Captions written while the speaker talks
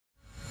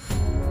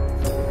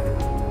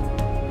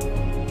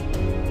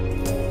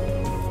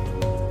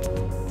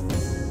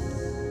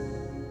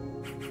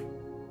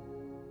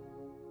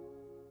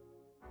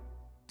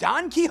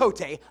Don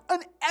Quixote, an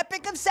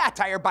epic of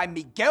satire by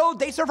Miguel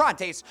de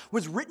Cervantes,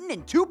 was written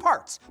in two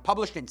parts,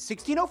 published in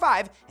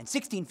 1605 and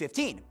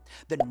 1615.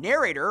 The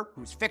narrator,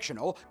 who's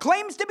fictional,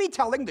 claims to be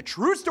telling the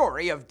true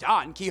story of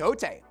Don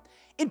Quixote.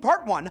 In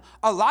part 1,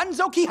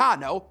 Alonso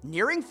Quixano,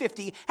 nearing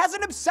 50, has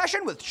an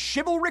obsession with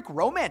chivalric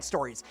romance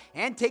stories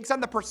and takes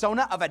on the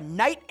persona of a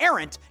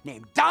knight-errant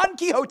named Don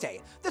Quixote,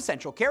 the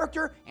central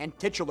character and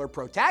titular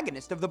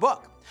protagonist of the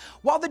book.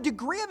 While the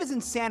degree of his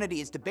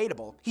insanity is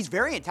debatable, he's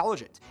very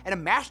intelligent and a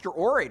master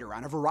orator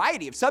on a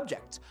variety of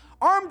subjects.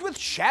 Armed with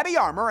shabby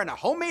armor and a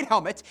homemade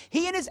helmet,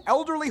 he and his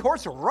elderly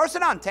horse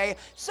Rocinante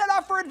set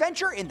off for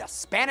adventure in the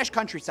Spanish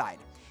countryside.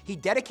 He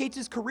dedicates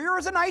his career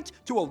as a knight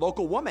to a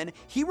local woman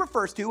he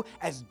refers to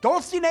as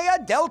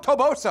Dulcinea del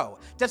Toboso,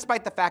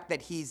 despite the fact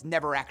that he's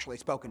never actually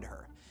spoken to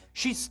her.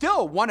 She's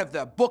still one of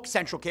the book's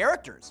central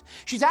characters.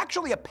 She's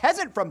actually a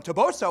peasant from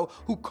Toboso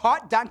who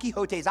caught Don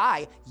Quixote's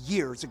eye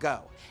years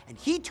ago, and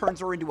he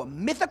turns her into a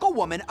mythical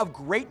woman of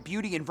great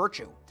beauty and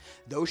virtue.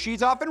 Though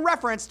she's often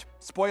referenced,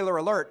 spoiler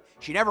alert,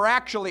 she never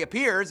actually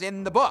appears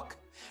in the book.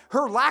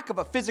 Her lack of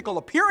a physical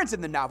appearance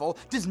in the novel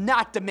does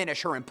not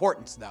diminish her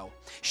importance, though.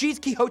 She's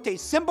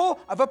Quixote's symbol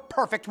of a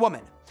perfect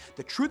woman.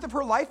 The truth of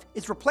her life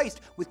is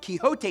replaced with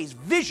Quixote's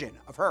vision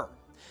of her.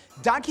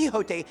 Don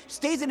Quixote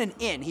stays in an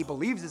inn he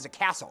believes is a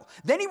castle.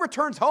 Then he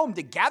returns home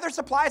to gather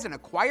supplies and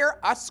acquire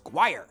a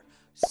squire,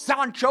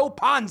 Sancho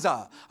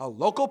Panza, a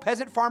local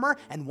peasant farmer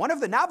and one of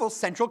the novel's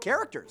central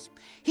characters.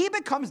 He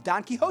becomes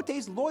Don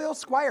Quixote's loyal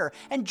squire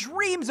and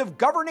dreams of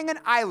governing an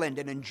island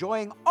and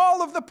enjoying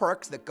all of the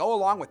perks that go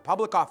along with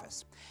public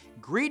office.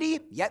 Greedy,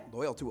 yet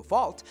loyal to a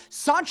fault,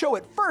 Sancho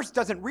at first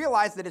doesn't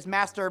realize that his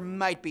master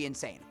might be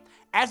insane.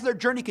 As their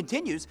journey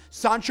continues,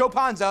 Sancho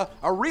Panza,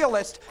 a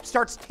realist,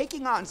 starts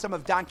taking on some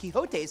of Don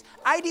Quixote's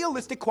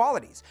idealistic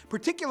qualities,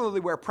 particularly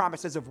where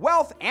promises of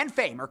wealth and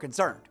fame are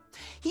concerned.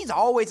 He's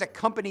always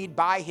accompanied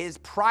by his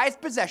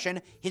prized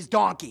possession, his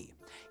donkey.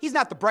 He's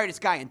not the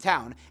brightest guy in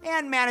town,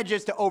 and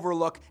manages to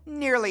overlook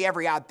nearly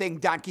every odd thing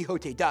Don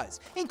Quixote does,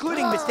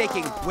 including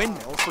mistaking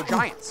windmills for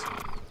giants.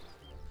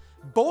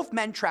 Both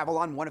men travel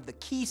on one of the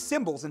key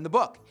symbols in the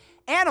book,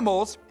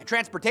 animals and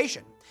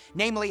transportation,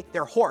 namely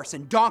their horse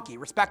and donkey,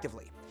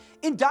 respectively.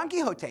 In Don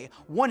Quixote,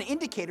 one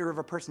indicator of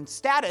a person's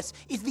status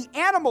is the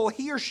animal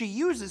he or she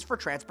uses for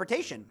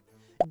transportation.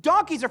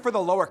 Donkeys are for the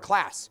lower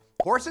class.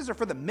 Horses are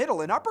for the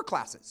middle and upper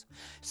classes.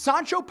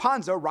 Sancho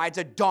Panza rides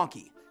a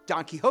donkey.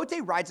 Don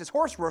Quixote rides his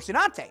horse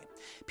Rocinante.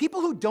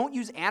 People who don't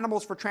use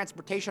animals for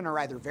transportation are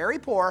either very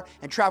poor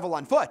and travel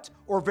on foot,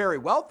 or very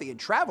wealthy and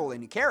travel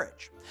in a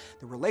carriage.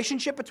 The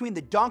relationship between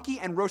the donkey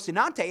and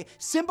Rocinante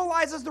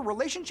symbolizes the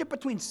relationship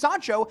between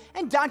Sancho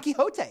and Don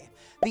Quixote.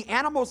 The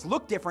animals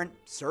look different,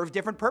 serve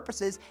different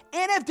purposes,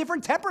 and have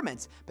different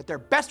temperaments, but they're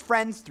best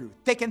friends through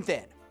thick and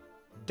thin.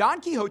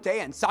 Don Quixote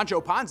and Sancho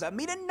Panza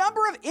meet a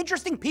number of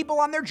interesting people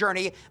on their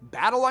journey,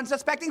 battle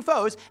unsuspecting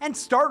foes, and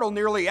startle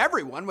nearly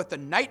everyone with the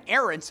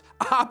knight-errant's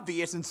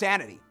obvious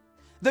insanity.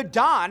 The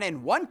Don,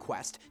 in one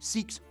quest,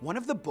 seeks one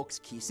of the book's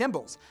key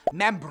symbols,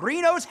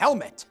 Mambrino's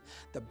helmet.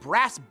 The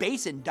brass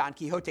basin Don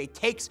Quixote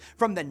takes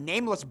from the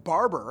nameless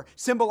barber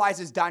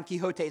symbolizes Don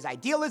Quixote's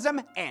idealism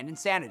and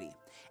insanity.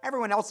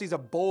 Everyone else sees a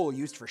bowl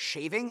used for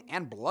shaving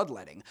and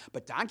bloodletting,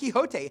 but Don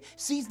Quixote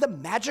sees the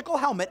magical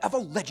helmet of a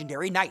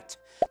legendary knight.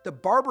 The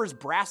barber's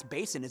brass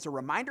basin is a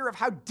reminder of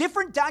how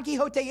different Don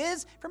Quixote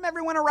is from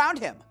everyone around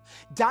him.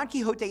 Don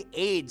Quixote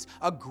aids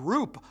a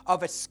group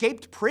of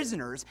escaped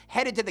prisoners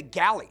headed to the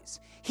galleys.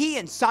 He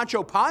and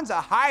Sancho Panza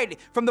hide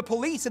from the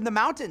police in the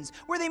mountains,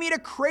 where they meet a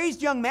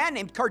crazed young man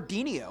named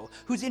Cardenio,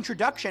 whose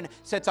introduction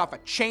sets off a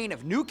chain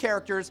of new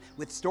characters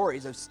with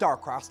stories of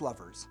star-crossed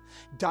lovers.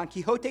 Don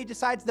Quixote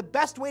decides the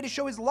best way to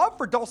show his love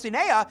for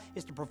Dulcinea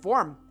is to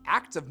perform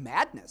acts of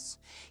madness.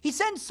 He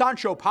sends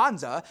Sancho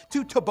Panza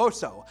to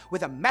Toboso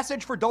with a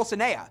message for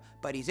Dulcinea,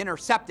 but he's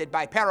intercepted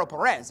by Pero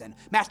Perez and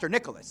Master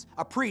Nicholas,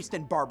 a priest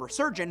and barber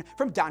surgeon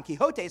from Don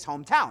Quixote's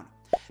hometown.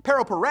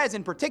 Pero Perez,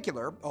 in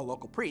particular, a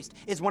local priest,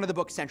 is one of the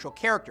book's central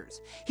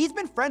characters. He's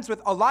been friends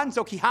with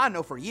Alonso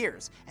Quixano for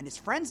years, and his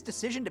friend's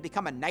decision to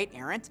become a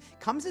knight-errant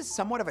comes as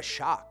somewhat of a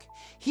shock.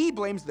 He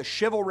blames the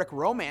chivalric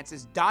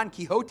romances Don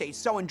Quixote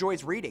so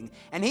enjoys reading,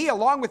 and he,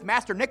 along with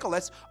Master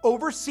Nicholas,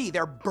 oversee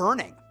their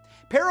burning.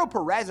 Pero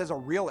Perez is a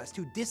realist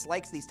who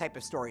dislikes these type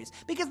of stories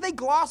because they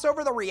gloss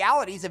over the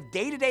realities of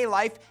day-to-day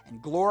life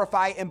and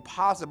glorify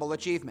impossible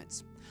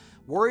achievements.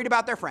 Worried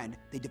about their friend,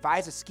 they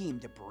devise a scheme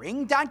to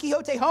bring Don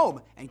Quixote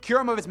home and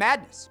cure him of his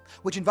madness,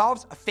 which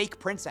involves a fake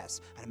princess,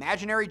 an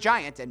imaginary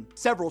giant, and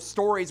several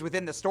stories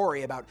within the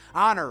story about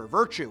honor,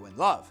 virtue, and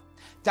love.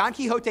 Don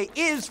Quixote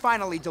is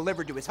finally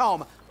delivered to his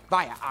home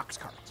via ox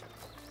cart.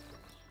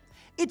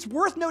 It's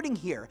worth noting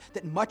here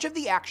that much of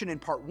the action in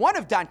part 1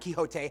 of Don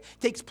Quixote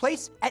takes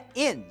place at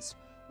inns,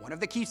 one of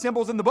the key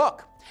symbols in the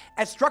book.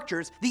 As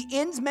structures, the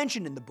inns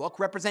mentioned in the book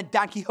represent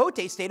Don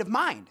Quixote's state of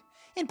mind.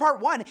 In part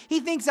 1, he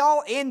thinks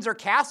all inns are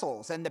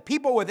castles, and the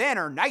people within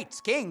are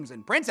knights, kings,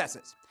 and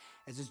princesses.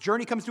 As his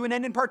journey comes to an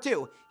end in part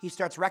 2, he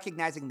starts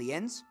recognizing the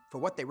inns for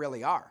what they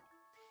really are.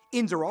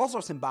 Inns are also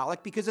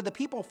symbolic because of the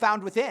people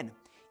found within.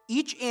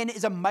 Each inn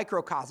is a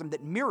microcosm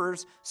that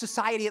mirrors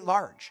society at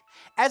large.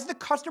 As the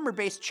customer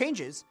base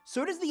changes,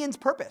 so does the inn's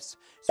purpose.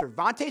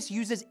 Cervantes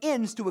uses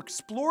inns to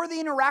explore the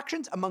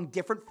interactions among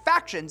different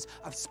factions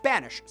of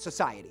Spanish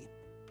society.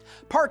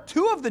 Part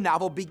 2 of the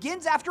novel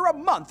begins after a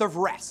month of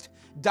rest.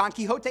 Don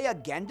Quixote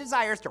again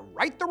desires to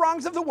right the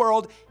wrongs of the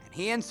world, and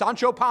he and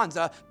Sancho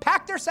Panza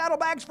pack their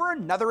saddlebags for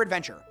another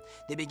adventure.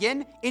 They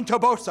begin in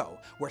Toboso,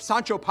 where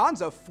Sancho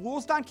Panza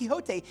fools Don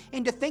Quixote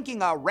into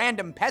thinking a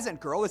random peasant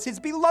girl is his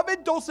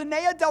beloved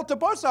Dulcinea del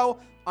Toboso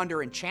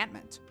under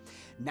enchantment.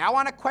 Now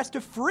on a quest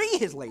to free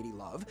his lady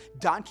love,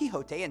 Don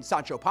Quixote and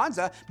Sancho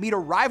Panza meet a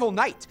rival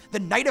knight, the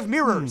Knight of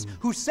Mirrors,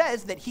 who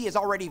says that he has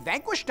already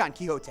vanquished Don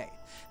Quixote.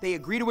 They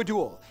agree to a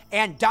duel,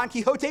 and Don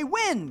Quixote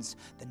wins!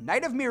 The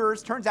Knight of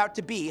Mirrors turns out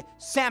to be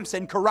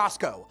Samson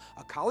Carrasco,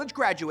 a college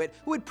graduate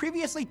who had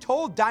previously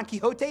told Don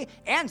Quixote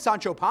and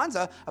Sancho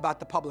Panza about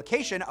the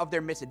publication of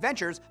their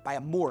misadventures by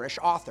a Moorish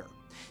author.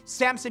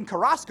 Samson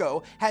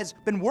Carrasco has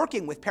been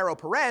working with Pero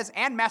Perez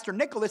and Master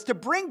Nicholas to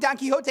bring Don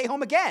Quixote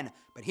home again,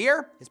 but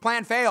here, his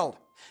plan failed.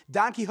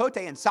 Don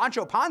Quixote and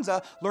Sancho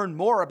Panza learn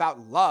more about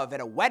love at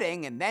a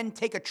wedding and then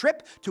take a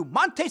trip to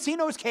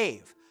Montesinos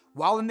cave.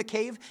 While in the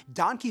cave,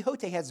 Don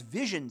Quixote has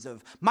visions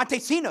of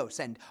Montesinos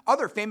and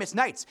other famous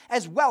knights,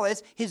 as well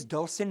as his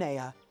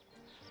Dulcinea.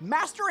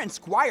 Master and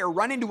Squire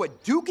run into a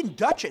Duke and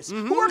Duchess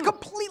who are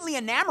completely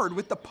enamored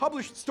with the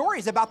published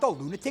stories about the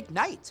lunatic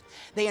knight.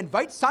 They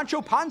invite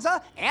Sancho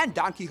Panza and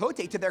Don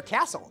Quixote to their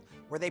castle,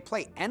 where they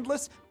play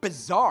endless,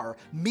 bizarre,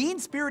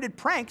 mean-spirited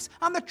pranks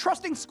on the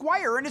trusting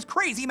Squire and his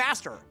crazy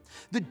master.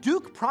 The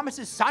Duke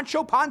promises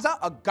Sancho Panza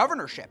a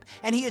governorship,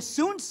 and he is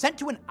soon sent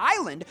to an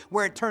island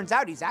where it turns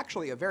out he's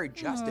actually a very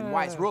just and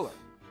wise ruler.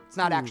 It's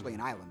not actually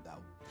an island, though.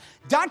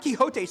 Don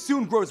Quixote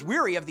soon grows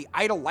weary of the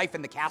idle life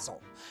in the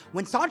castle.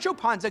 When Sancho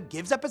Panza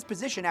gives up his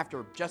position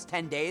after just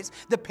 10 days,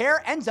 the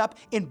pair ends up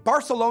in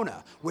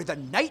Barcelona, where the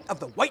Knight of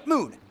the White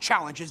Moon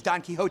challenges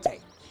Don Quixote.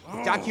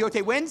 If Don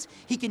Quixote wins,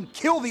 he can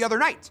kill the other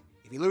knight.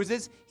 If he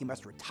loses, he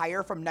must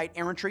retire from knight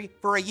errantry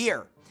for a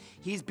year.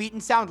 He's beaten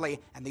soundly,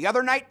 and the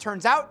other knight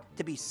turns out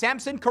to be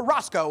Samson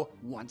Carrasco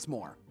once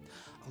more.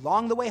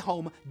 Along the way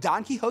home,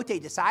 Don Quixote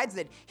decides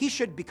that he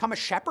should become a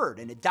shepherd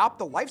and adopt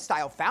the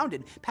lifestyle found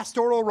in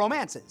pastoral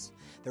romances.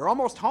 They're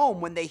almost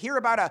home when they hear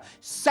about a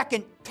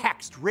second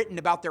text written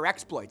about their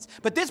exploits,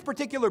 but this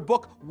particular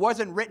book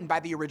wasn't written by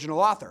the original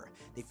author.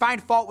 They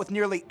find fault with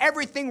nearly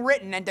everything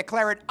written and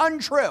declare it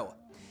untrue.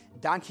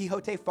 Don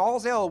Quixote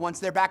falls ill once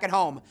they're back at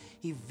home.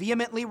 He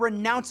vehemently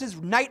renounces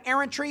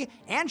knight-errantry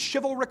and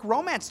chivalric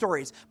romance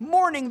stories,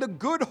 mourning the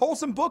good,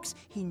 wholesome books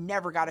he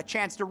never got a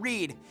chance to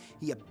read.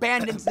 He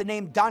abandons the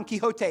name Don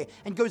Quixote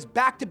and goes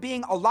back to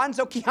being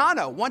Alonso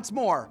Quixano once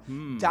more.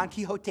 Don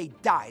Quixote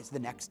dies the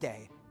next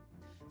day.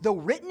 Though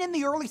written in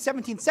the early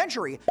 17th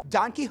century,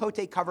 Don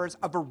Quixote covers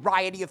a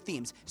variety of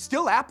themes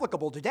still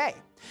applicable today.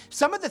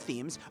 Some of the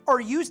themes are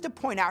used to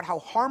point out how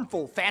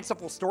harmful,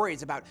 fanciful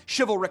stories about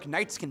chivalric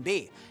knights can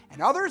be,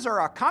 and others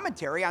are a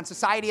commentary on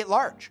society at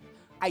large.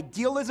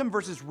 Idealism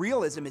versus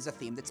realism is a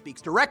theme that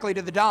speaks directly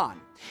to the Don.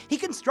 He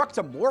constructs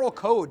a moral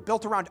code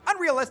built around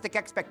unrealistic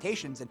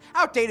expectations and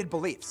outdated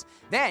beliefs.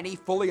 Then he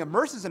fully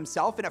immerses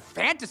himself in a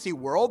fantasy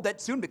world that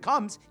soon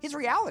becomes his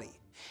reality.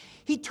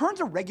 He turns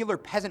a regular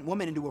peasant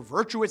woman into a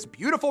virtuous,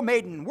 beautiful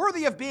maiden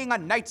worthy of being a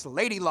knight's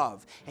lady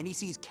love, and he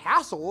sees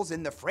castles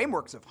in the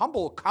frameworks of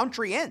humble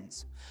country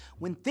inns.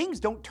 When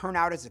things don't turn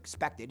out as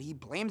expected, he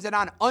blames it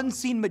on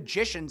unseen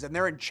magicians and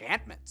their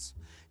enchantments.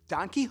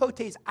 Don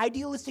Quixote's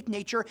idealistic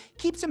nature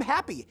keeps him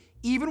happy,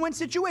 even when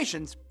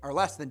situations are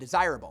less than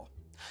desirable.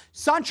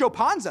 Sancho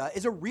Panza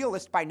is a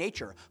realist by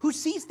nature, who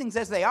sees things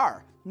as they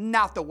are,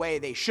 not the way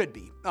they should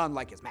be,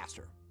 unlike his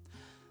master.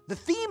 The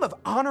theme of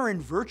honor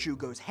and virtue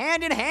goes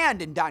hand in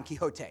hand in Don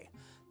Quixote.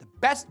 The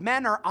best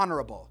men are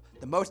honorable.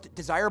 The most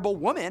desirable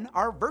women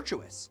are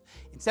virtuous.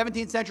 In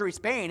 17th century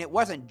Spain, it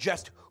wasn't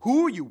just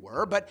who you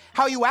were, but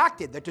how you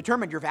acted that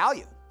determined your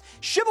value.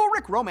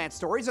 Chivalric romance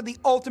stories are the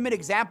ultimate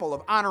example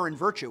of honor and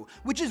virtue,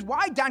 which is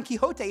why Don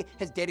Quixote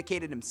has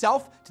dedicated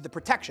himself to the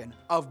protection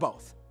of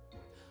both.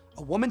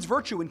 A woman's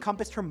virtue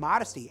encompassed her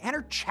modesty and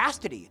her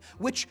chastity,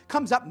 which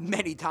comes up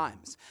many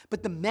times.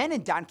 But the men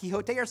in Don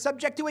Quixote are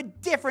subject to a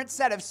different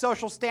set of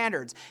social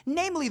standards,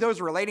 namely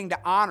those relating to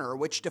honor,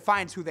 which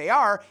defines who they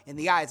are in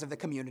the eyes of the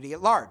community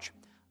at large.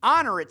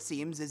 Honor, it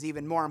seems, is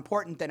even more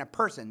important than a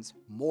person's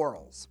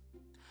morals.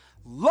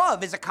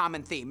 Love is a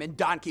common theme in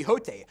Don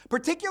Quixote,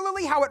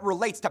 particularly how it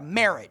relates to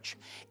marriage.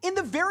 In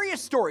the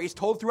various stories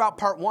told throughout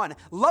Part 1,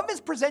 love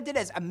is presented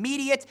as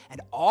immediate and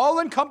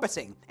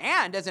all-encompassing,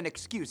 and as an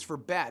excuse for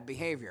bad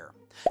behavior.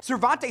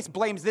 Cervantes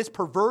blames this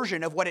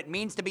perversion of what it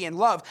means to be in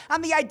love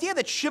on the idea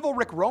that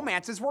chivalric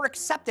romances were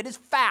accepted as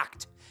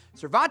fact.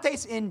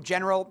 Cervantes, in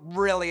general,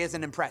 really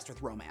isn't impressed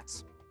with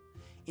romance.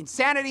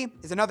 Insanity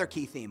is another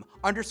key theme,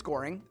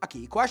 underscoring a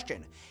key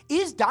question.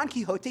 Is Don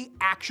Quixote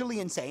actually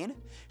insane?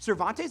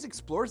 Cervantes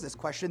explores this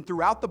question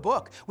throughout the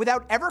book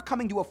without ever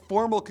coming to a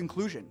formal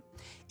conclusion.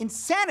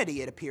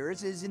 Insanity, it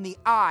appears, is in the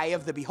eye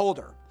of the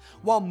beholder.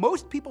 While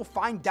most people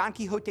find Don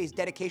Quixote's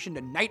dedication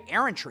to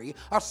knight-errantry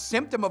a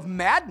symptom of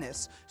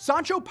madness,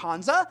 Sancho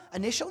Panza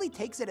initially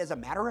takes it as a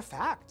matter of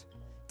fact.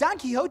 Don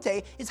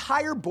Quixote is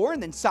higher born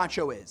than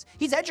Sancho is.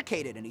 He's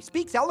educated and he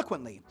speaks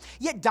eloquently.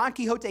 Yet Don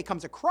Quixote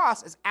comes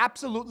across as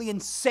absolutely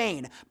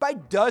insane by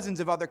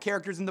dozens of other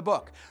characters in the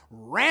book,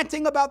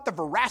 ranting about the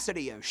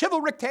veracity of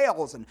chivalric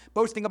tales and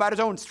boasting about his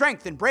own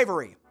strength and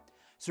bravery.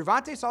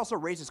 Cervantes also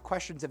raises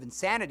questions of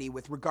insanity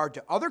with regard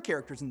to other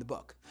characters in the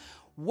book.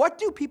 What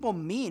do people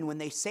mean when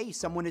they say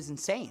someone is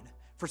insane?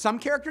 For some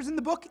characters in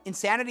the book,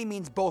 insanity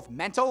means both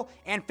mental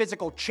and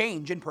physical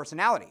change in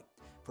personality.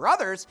 For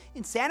others,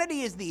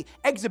 insanity is the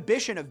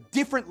exhibition of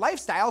different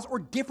lifestyles or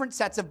different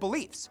sets of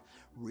beliefs.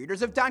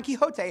 Readers of Don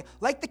Quixote,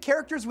 like the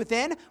characters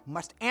within,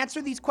 must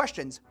answer these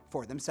questions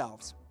for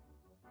themselves.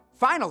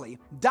 Finally,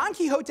 Don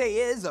Quixote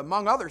is,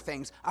 among other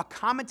things, a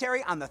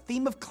commentary on the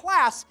theme of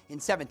class in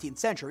 17th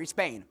century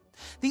Spain.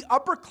 The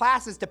upper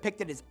class is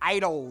depicted as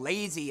idle,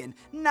 lazy, and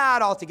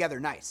not altogether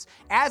nice,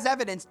 as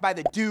evidenced by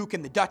the Duke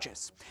and the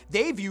Duchess.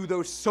 They view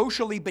those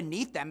socially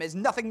beneath them as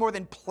nothing more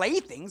than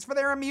playthings for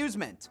their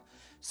amusement.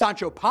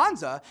 Sancho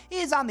Panza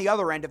is on the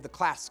other end of the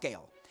class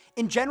scale.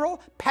 In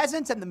general,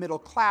 peasants and the middle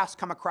class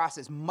come across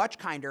as much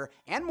kinder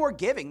and more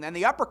giving than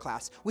the upper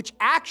class, which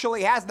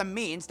actually has the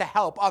means to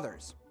help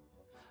others.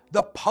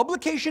 The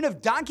publication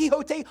of Don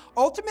Quixote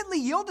ultimately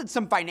yielded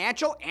some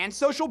financial and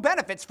social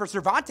benefits for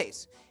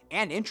Cervantes.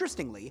 And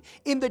interestingly,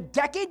 in the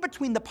decade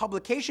between the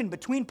publication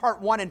between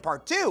Part 1 and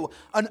Part 2,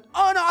 an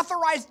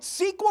unauthorized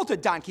sequel to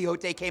Don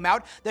Quixote came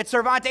out that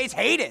Cervantes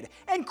hated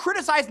and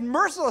criticized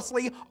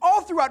mercilessly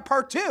all throughout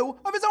Part 2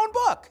 of his own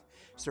book.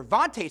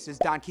 Cervantes'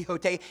 Don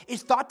Quixote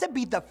is thought to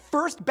be the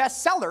first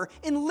bestseller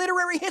in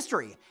literary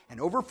history, and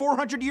over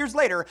 400 years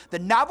later, the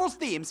novel's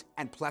themes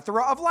and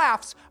plethora of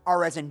laughs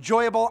are as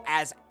enjoyable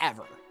as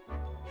ever.